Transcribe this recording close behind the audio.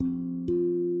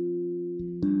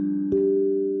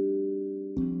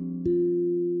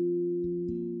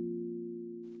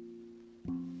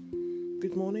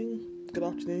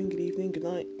good afternoon, good evening, good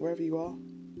night, wherever you are.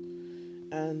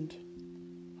 And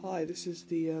hi, this is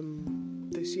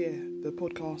this year, the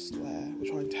podcast where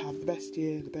we're trying to have the best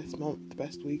year, the best month, the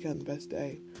best weekend, the best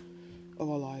day of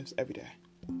our lives every day.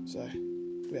 So,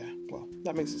 yeah, well,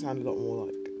 that makes it sound a lot more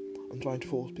like I'm trying to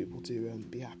force people to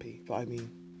be happy, but I mean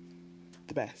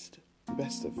the best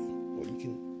of what you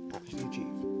can actually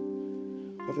achieve.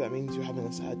 Whether that means you're having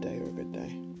a sad day or a good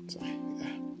day. So,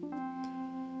 yeah.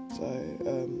 So,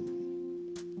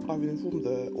 I've been informed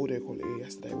the audio quality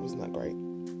yesterday wasn't that great.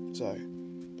 So,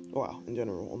 well, in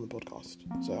general, on the podcast.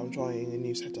 So I'm trying a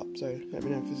new setup, so let me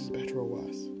know if this is better or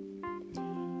worse. I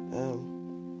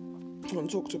want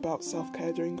to talk about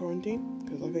self-care during quarantine,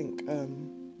 because I think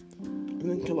I'm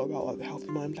thinking a lot about like the Healthy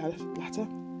Mind Platter,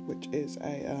 which is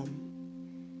a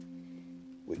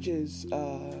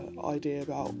idea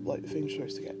about like the things you're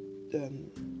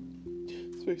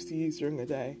supposed to use during the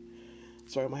day.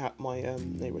 Sorry, my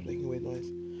neighbour's making a weird noise.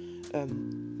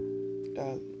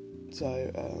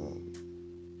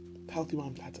 Healthy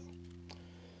Mind Platter.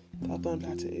 The Healthy Mind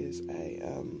Platter is a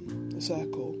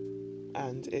circle,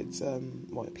 and it's a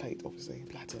plate, obviously,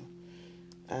 platter,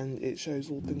 and it shows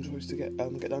all the things you're supposed to get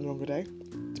done during the day.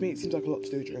 To me, it seems like a lot to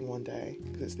do during one day,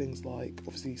 because it's things like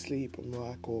obviously sleep and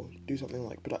work or do something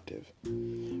like productive.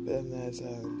 But then there's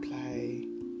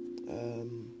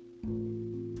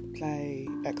play,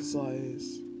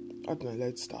 exercise, I don't know,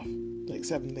 loads of stuff, like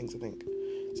 7 things I think.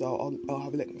 So I'll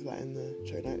have a link to that in the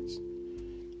show notes.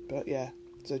 But yeah,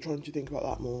 so trying to think about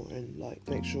that more and like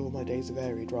make sure my days are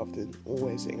varied rather than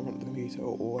always sitting in front of the computer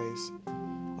or always,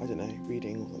 I don't know,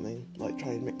 reading or something. Like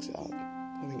try and mix it up.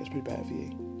 I think it's pretty better for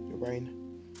you, your brain.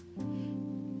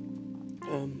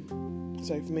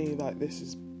 So for me, like this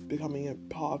is becoming a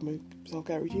part of my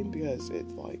self-care routine because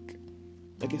it's like,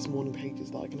 I guess, morning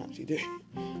pages that I can actually do.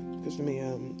 Because for me,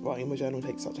 writing my journal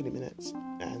takes about 20 minutes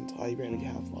and I rarely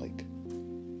have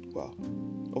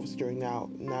obviously during now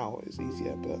it's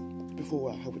easier, but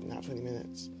before I wouldn't have 20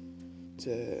 minutes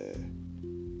to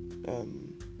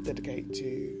dedicate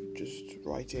to just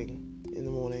writing in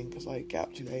the morning because I get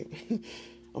up too late.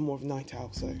 I'm more of a night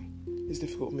owl, so it's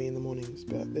difficult for me in the mornings,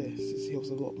 but this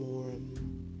feels a lot more,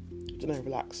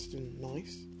 relaxed and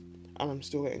nice, and I'm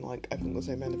still getting I think the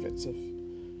same benefits of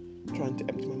trying to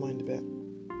empty my mind a bit,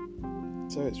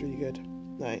 so it's really good.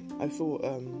 I thought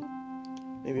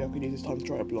maybe I could use this time to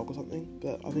try a blog or something,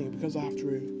 but I think because I have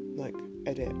to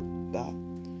edit that,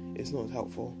 it's not as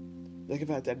helpful. If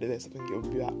I had to edit this, I think it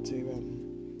would be back to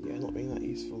not being that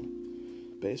useful.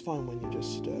 But it's fine when you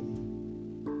just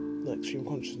stream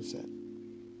consciousness it.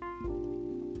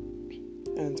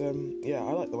 And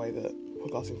I like the way that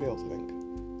podcasting feels, I think,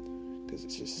 because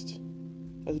it's just,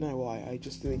 I don't know why, I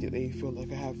just immediately feel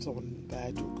like I have someone there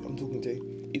I'm talking to,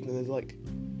 even though there's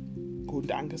according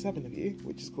to Anchor 7 of you,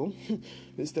 which is cool.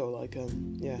 But still,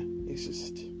 it's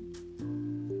just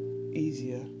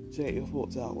easier to get your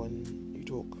thoughts out when you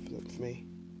talk for me.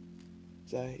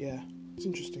 So yeah, it's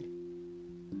interesting.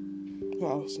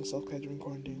 What else is self-care during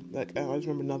quarantine? I just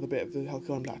remember another bit of the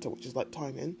Healthy Mind Platter, which is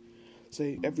timing.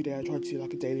 So every day I try to do a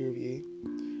daily review,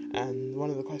 and one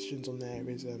of the questions on there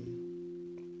is two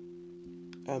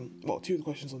of the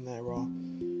questions on there are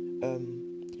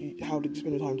how did you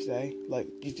spend your time today?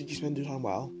 Did you spend your time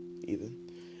well, even?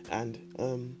 And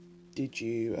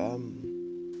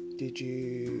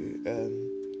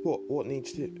what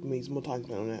needs more time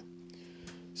spent on it?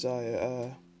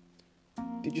 So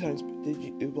did you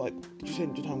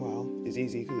spend your time well? It's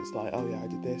easy because it's I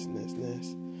did this and this and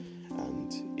this,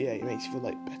 and it makes you feel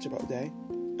better about the day.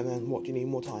 And then what do you need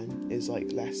more time is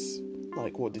less,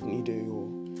 what didn't you do, or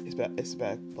it's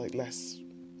better less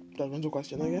judgmental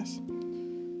question, I guess.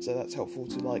 So that's helpful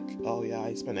to I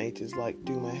spent ages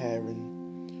doing my hair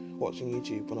and watching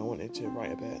YouTube when I wanted to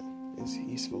write a bit. It's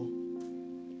useful.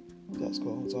 So that's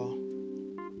cool as well.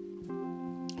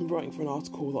 I'm writing for an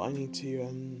article that I need to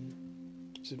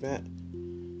submit,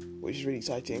 which is really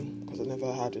exciting because I've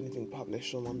never had anything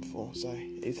published on one before. So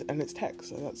it's tech,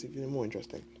 so that's even more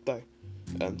interesting. Though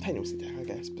tenuously tech, I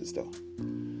guess, but still.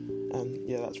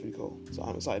 That's really cool. So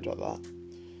I'm excited about that.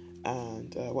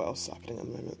 And what else is happening at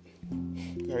the moment?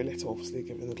 Very little, obviously,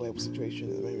 given the global situation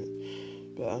at the moment.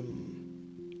 But I'm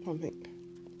trying to think.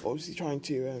 Obviously, trying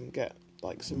to get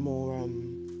some more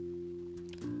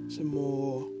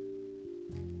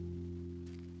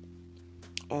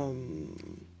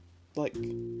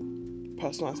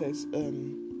personal essays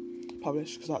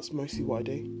published, because that's mostly what I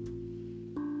do.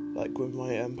 With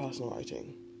my personal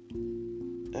writing.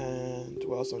 And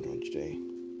what else am I trying to do?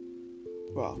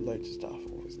 Well, loads of stuff,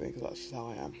 obviously, because that's just how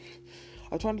I am.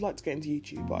 I try to get into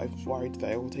YouTube, but I'm worried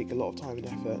that it will take a lot of time and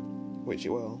effort, which it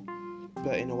will.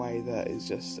 but in a way that is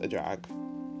just a drag.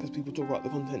 Because people talk about the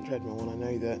content treadmill, and I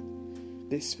know that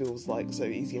this feels like so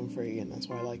easy and free, and that's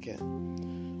why I like it.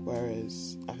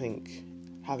 Whereas I think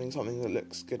having something that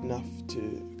looks good enough to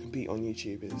compete on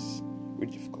YouTube is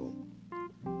really difficult.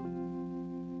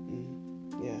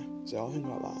 Yeah, so I'll think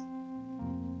about that.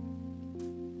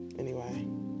 Anyway,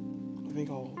 I think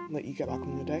I'll let you get back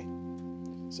on your day.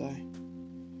 So,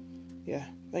 yeah,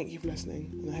 thank you for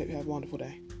listening, and I hope you have a wonderful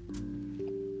day.